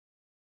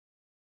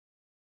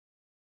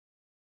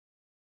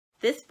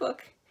This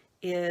book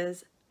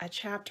is a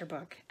chapter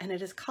book, and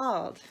it is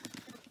called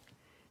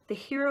The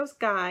Hero's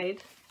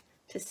Guide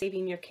to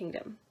Saving Your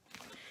Kingdom.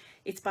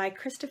 It's by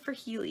Christopher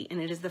Healy,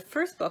 and it is the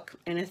first book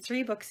in a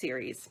 3-book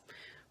series.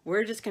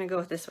 We're just going to go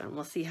with this one.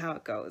 We'll see how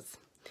it goes.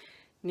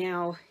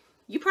 Now,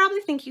 you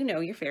probably think you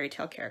know your fairy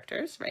tale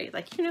characters, right?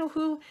 Like, you know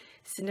who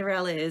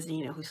Cinderella is, and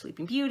you know who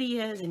Sleeping Beauty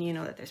is, and you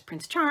know that there's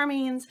Prince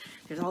Charming,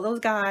 there's all those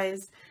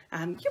guys.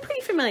 You're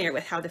pretty familiar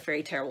with how the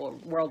fairy tale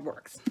world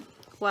works.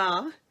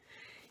 Well,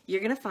 you're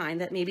going to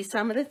find that maybe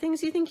some of the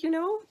things you think you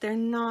know, they're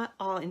not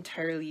all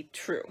entirely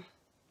true.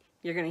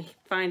 You're going to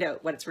find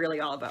out what it's really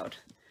all about.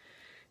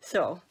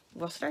 So,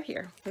 we'll start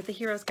here with the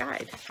Hero's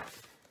Guide.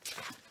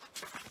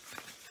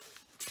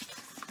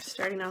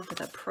 Starting off with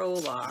a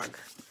prologue.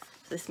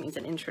 This means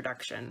an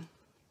introduction.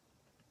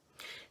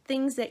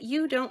 Things that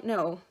you don't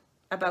know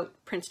about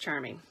Prince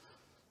Charming.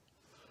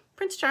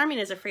 Prince Charming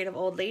is afraid of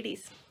old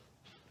ladies.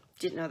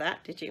 Didn't know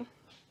that, did you?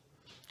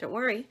 Don't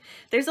worry.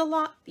 There's a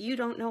lot you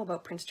don't know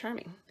about Prince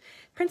Charming.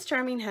 Prince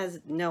Charming has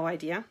no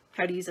idea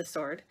how to use a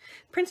sword.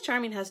 Prince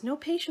Charming has no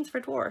patience for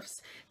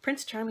dwarfs.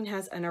 Prince Charming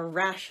has an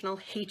irrational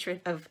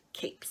hatred of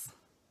capes.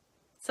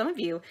 Some of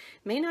you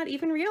may not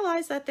even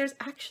realize that there's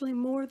actually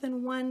more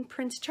than one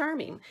Prince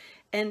Charming,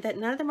 and that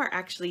none of them are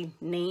actually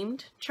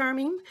named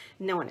Charming.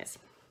 No one is.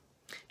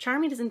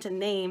 Charming isn't a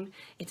name,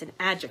 it's an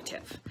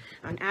adjective.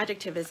 An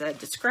adjective is a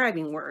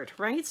describing word,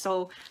 right?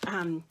 So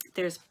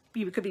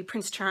you could be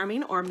Prince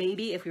Charming, or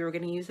maybe if we were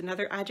going to use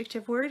another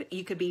adjective word,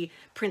 you could be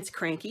Prince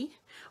Cranky,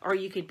 or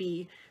you could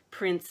be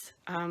Prince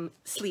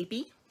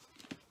Sleepy.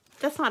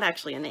 That's not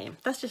actually a name.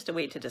 That's just a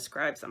way to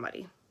describe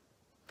somebody.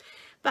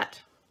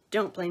 But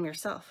don't blame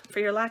yourself for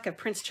your lack of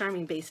Prince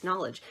Charming based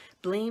knowledge.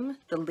 Blame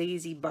the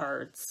lazy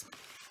bards.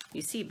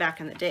 You see, back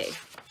in the day,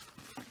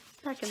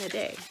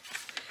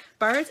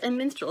 bards and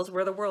minstrels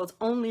were the world's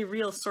only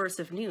real source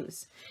of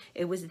news.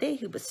 It was they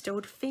who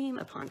bestowed fame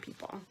upon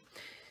people.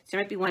 So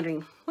you might be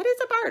wondering, what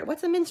is a bard?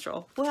 What's a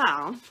minstrel?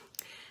 Well,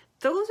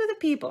 those are the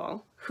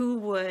people who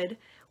would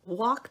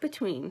walk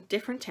between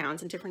different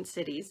towns and different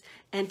cities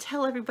and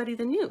tell everybody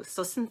the news.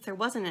 So since there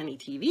wasn't any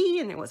TV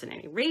and there wasn't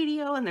any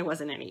radio and there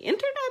wasn't any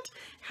internet,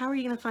 how are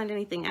you going to find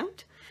anything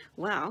out?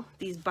 Well,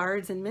 these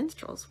bards and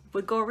minstrels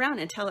would go around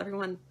and tell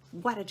everyone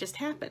what had just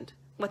happened,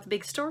 what the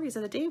big stories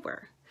of the day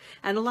were.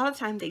 And a lot of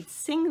time they'd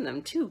sing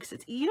them too,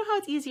 because you know how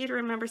it's easier to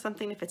remember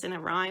something if it's in a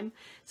rhyme?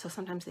 So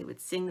sometimes they would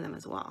sing them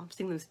as well,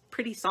 sing those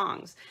pretty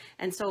songs.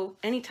 And so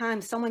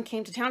anytime someone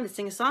came to town to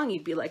sing a song,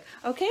 you'd be like,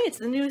 okay, it's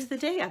the news of the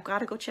day, I've got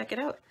to go check it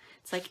out.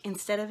 It's like,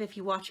 instead of if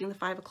you're watching the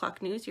 5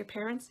 o'clock news, your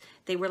parents,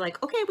 they were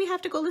like, okay, we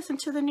have to go listen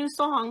to the new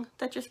song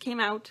that just came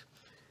out.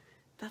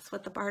 That's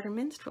what the bard or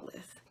minstrel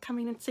is,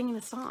 coming and singing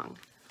a song.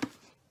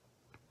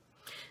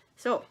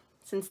 So,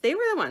 since they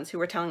were the ones who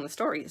were telling the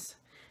stories,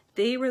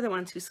 they were the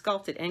ones who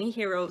sculpted any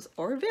hero's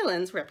or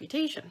villain's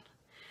reputation.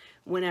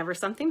 Whenever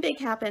something big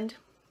happened,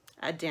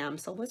 a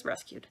damsel was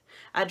rescued,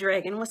 a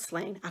dragon was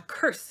slain, a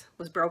curse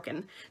was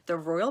broken, the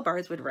royal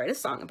bards would write a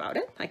song about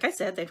it. Like I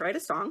said, they'd write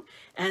a song,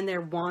 and their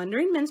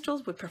wandering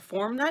minstrels would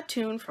perform that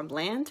tune from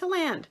land to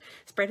land,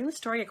 spreading the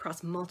story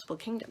across multiple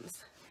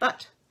kingdoms.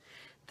 But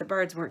the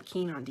bards weren't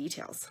keen on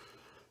details.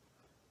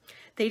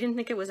 They didn't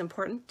think it was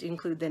important to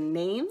include the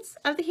names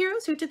of the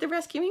heroes who did the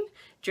rescuing,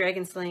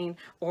 dragon slaying,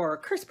 or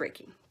curse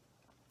breaking.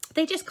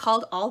 They just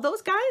called all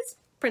those guys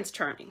Prince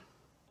Charming.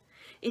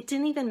 It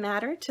didn't even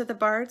matter to the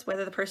bards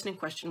whether the person in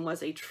question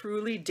was a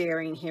truly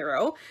daring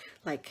hero,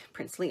 like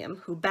Prince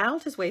Liam, who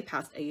battled his way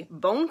past a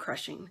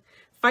bone-crushing,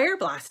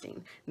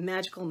 fire-blasting,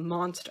 magical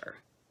monster.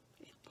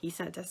 He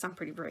said it does sound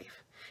pretty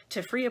brave.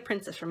 To free a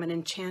princess from an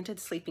enchanted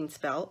sleeping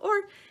spell,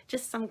 or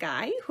just some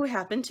guy who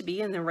happened to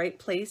be in the right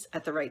place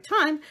at the right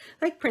time,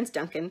 like Prince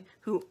Duncan,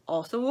 who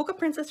also woke a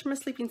princess from a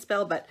sleeping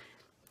spell, but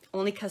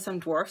only because some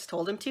dwarfs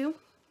told him to.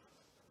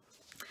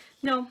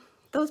 No,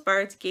 those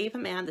bards gave a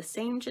man the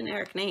same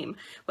generic name,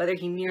 whether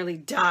he nearly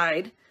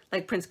died,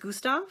 like Prince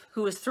Gustav,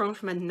 who was thrown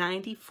from a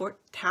 90-foot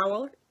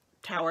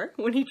tower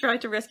when he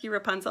tried to rescue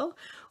Rapunzel,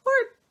 or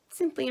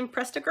simply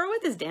impressed a girl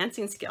with his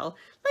dancing skill,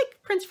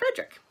 like Prince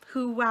Frederick,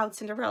 who wowed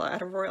Cinderella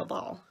at a royal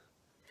ball.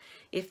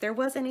 If there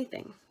was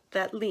anything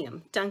that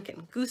Liam,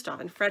 Duncan, Gustav,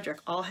 and Frederick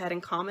all had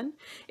in common,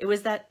 it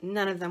was that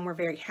none of them were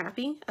very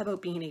happy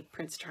about being a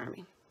Prince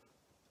Charming.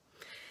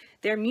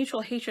 Their mutual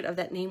hatred of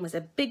that name was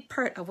a big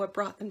part of what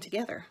brought them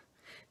together.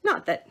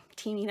 Not that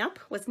teaming up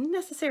was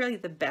necessarily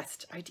the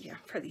best idea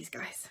for these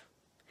guys.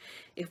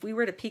 If we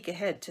were to peek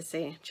ahead to,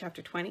 say,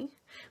 chapter 20,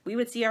 we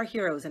would see our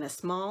heroes in a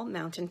small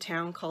mountain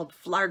town called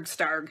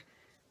Flargstarg.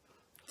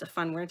 It's a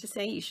fun word to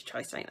say. You should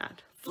try saying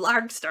that.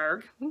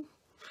 Flargstarg.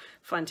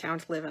 Fun town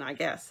to live in, I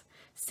guess.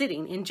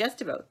 Sitting in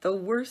just about the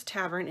worst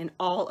tavern in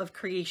all of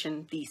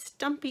creation, the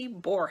Stumpy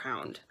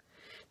Boarhound.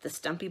 The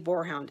Stumpy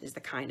Boarhound is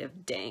the kind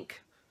of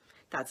dank.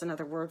 That's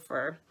another word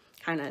for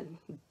kind of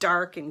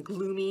dark and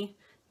gloomy,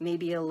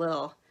 maybe a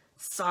little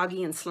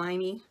soggy and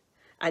slimy.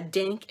 A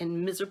dank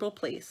and miserable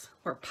place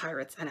where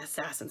pirates and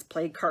assassins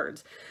play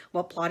cards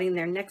while plotting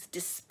their next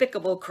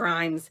despicable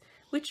crimes,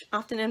 which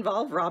often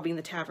involve robbing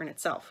the tavern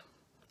itself.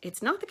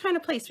 It's not the kind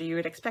of place where you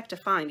would expect to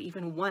find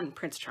even one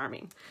Prince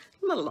Charming,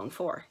 let alone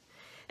 4.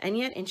 And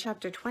yet in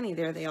chapter 20,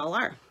 there they all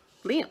are.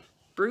 Liam,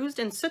 bruised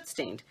and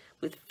soot-stained,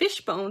 with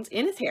fish bones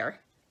in his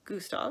hair.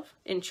 Gustav,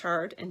 in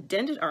charred and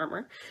dented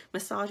armor,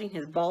 massaging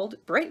his bald,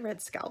 bright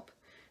red scalp.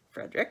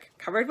 Frederick,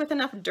 covered with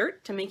enough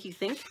dirt to make you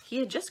think he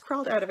had just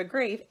crawled out of a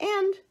grave.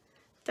 And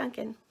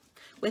Duncan,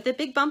 with a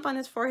big bump on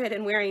his forehead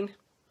and wearing,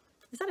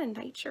 is that a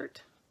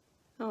nightshirt?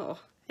 Oh,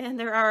 and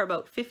there are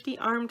about 50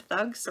 armed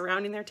thugs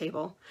surrounding their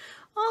table,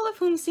 all of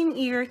whom seem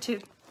eager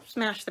to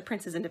smash the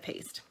princes into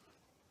paste.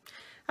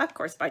 Of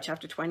course, by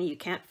chapter 20, you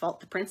can't fault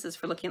the princes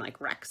for looking like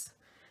wrecks.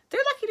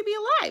 They're lucky to be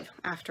alive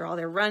after all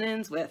their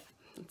run-ins with,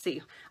 let's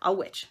see, a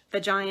witch, the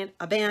giant,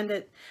 a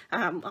bandit,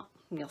 well,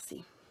 you'll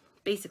see.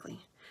 Basically,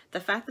 the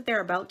fact that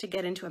they're about to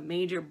get into a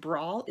major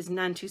brawl is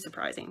none too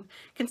surprising,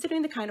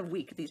 considering the kind of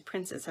week these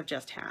princes have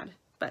just had.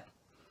 But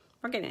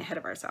we're getting ahead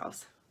of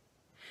ourselves.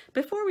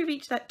 Before we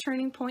reach that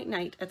turning point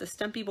night at the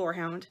Stumpy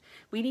Boarhound,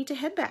 we need to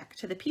head back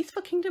to the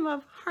peaceful kingdom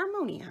of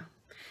Harmonia,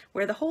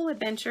 where the whole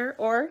adventure,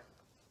 or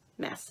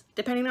mess,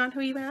 depending on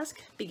who you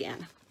ask,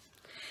 began.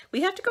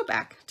 We have to go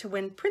back to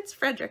when Prince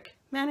Frederick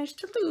managed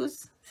to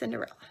lose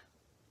Cinderella.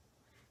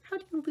 How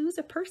do you lose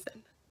a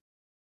person?